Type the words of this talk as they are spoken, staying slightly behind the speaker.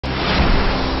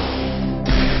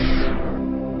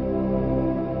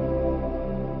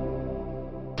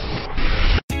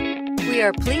We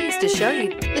are pleased to show you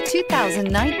the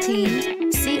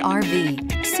 2019 CR-V.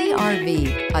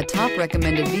 CR-V, a top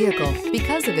recommended vehicle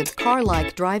because of its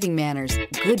car-like driving manners,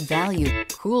 good value,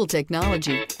 cool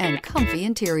technology, and comfy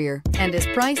interior, and is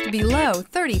priced below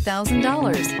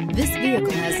 $30,000. This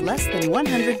vehicle has less than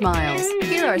 100 miles.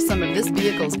 Here are some of this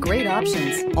vehicle's great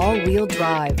options: all-wheel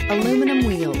drive, aluminum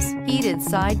wheels, heated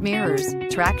side mirrors,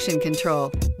 traction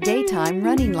control, daytime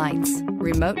running lights,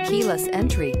 remote keyless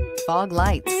entry, fog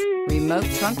lights, remote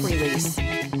trunk release,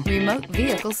 remote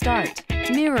vehicle start,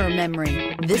 mirror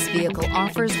memory. This vehicle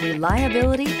offers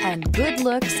reliability and good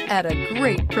looks at a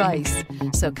great price.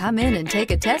 So come in and take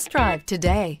a test drive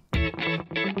today.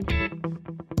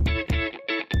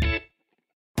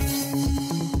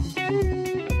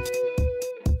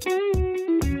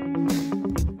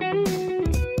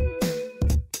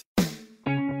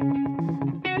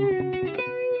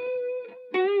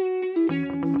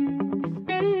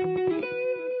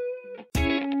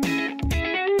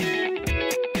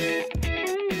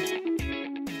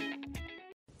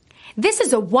 This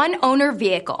is a one-owner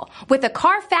vehicle with a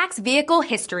Carfax Vehicle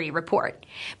History Report.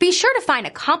 Be sure to find a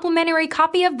complimentary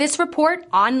copy of this report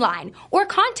online or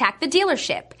contact the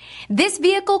dealership. This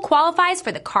vehicle qualifies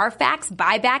for the Carfax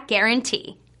Buyback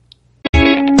Guarantee.